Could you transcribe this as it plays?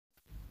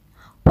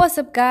What's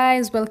up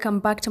guys, welcome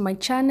back to my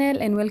channel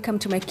and welcome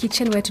to my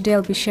kitchen, where today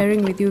I'll be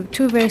sharing with you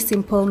two very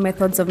simple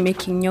methods of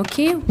making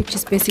gnocchi, which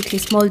is basically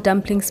small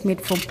dumplings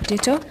made from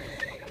potato.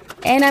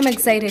 And I'm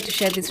excited to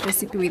share this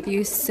recipe with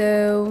you,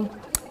 so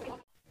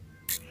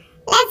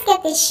let's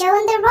get this show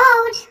on the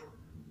road.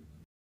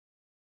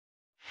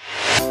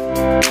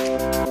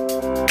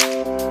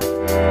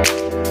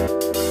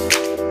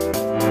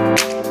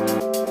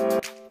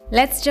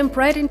 Let's jump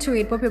right into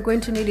it. What we're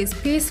going to need is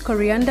peas,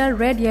 coriander,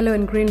 red, yellow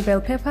and green bell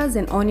peppers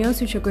and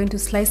onions, which we're going to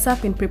slice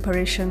up in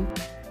preparation.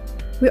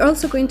 We're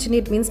also going to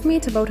need minced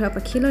meat, about half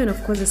a kilo, and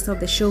of course the star of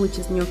the show, which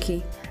is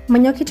gnocchi. My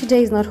gnocchi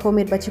today is not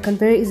homemade, but you can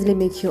very easily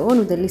make your own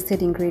with the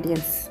listed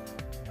ingredients.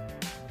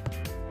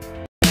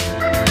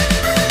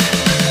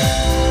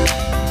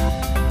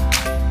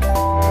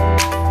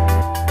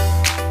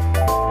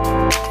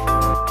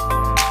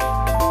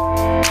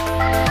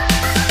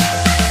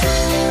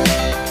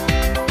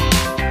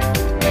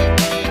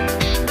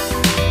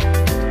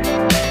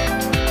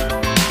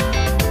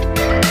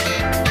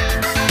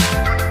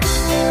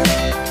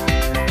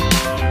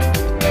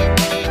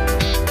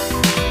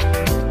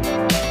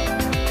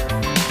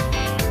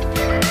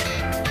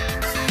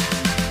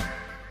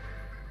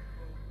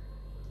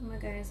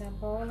 Guys, our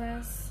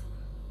bowlers.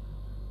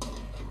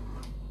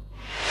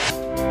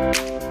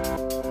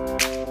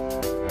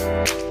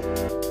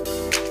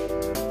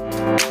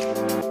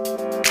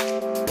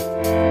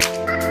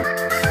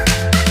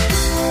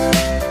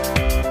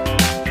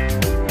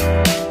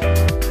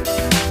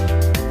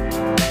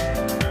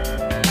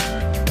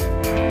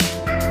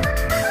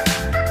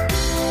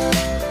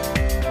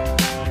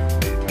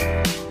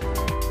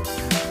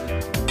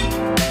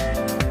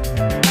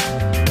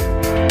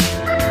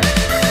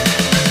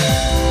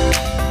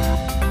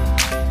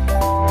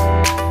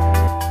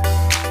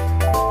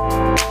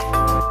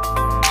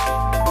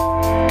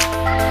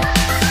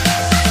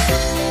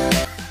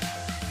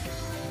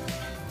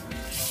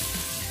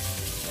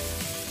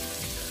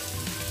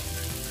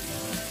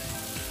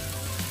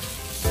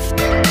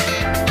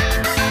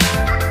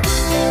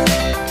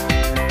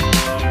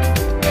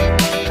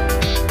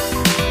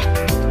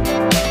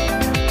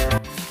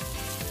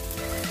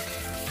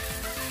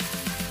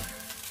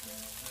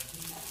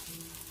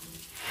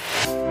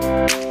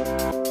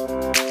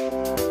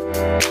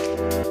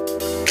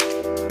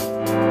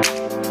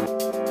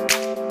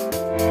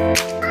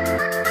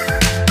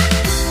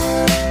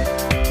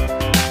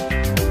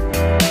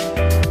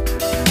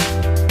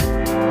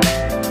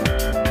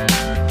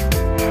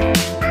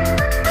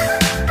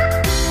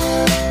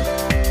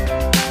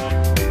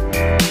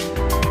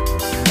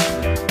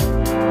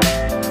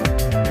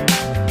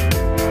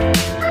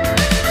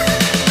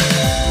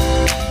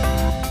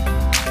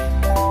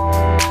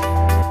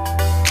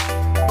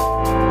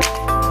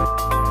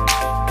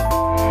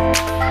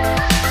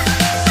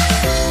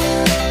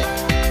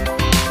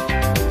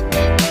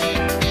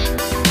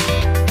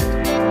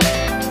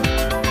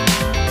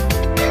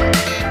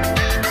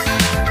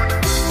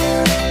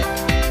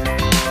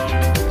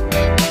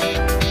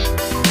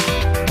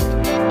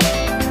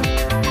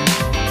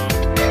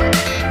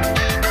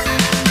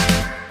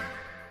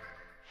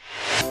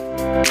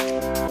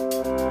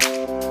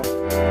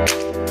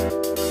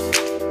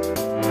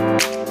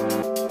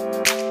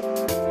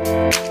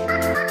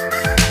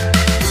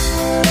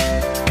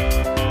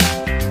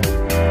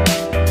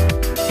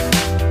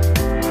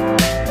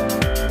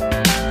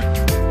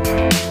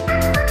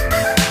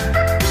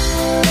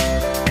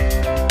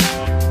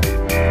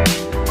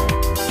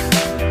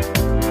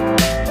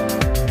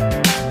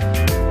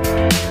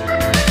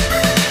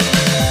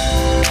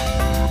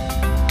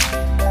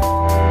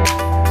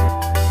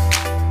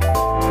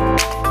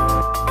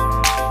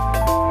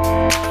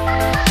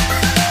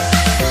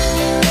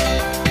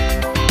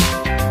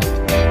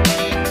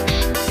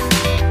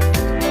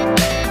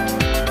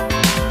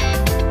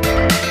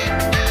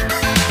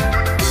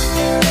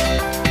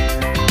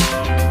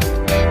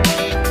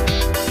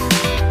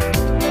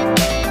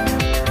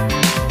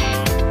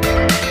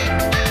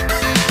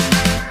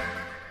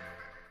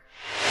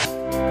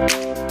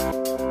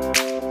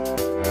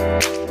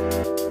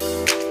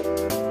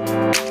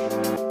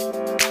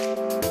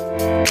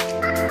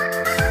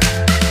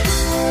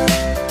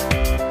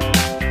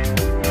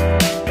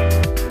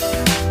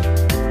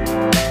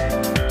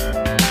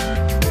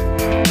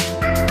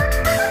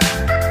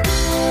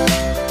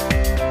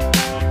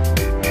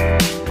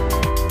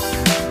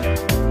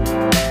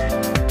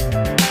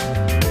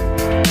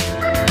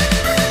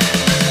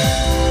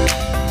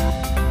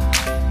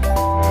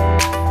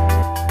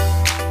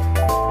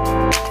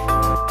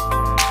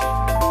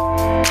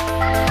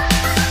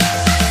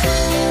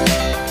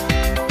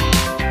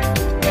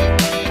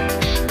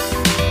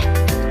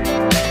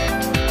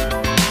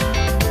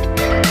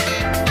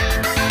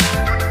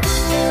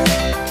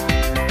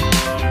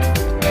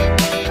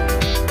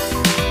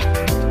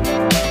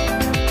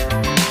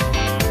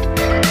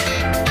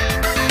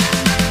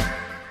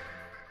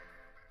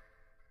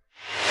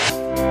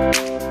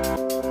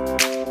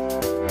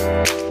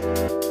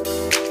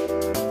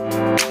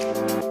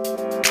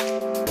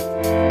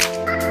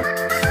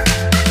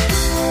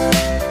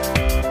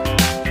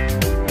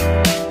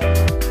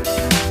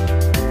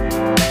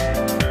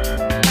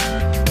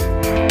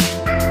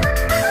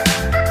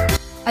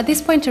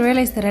 point I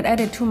realized that I'd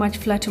added too much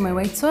flour to my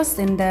white sauce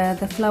and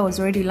the flour was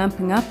already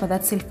lumping up, but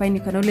that's still fine. You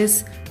can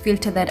always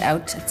filter that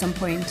out at some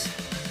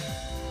point.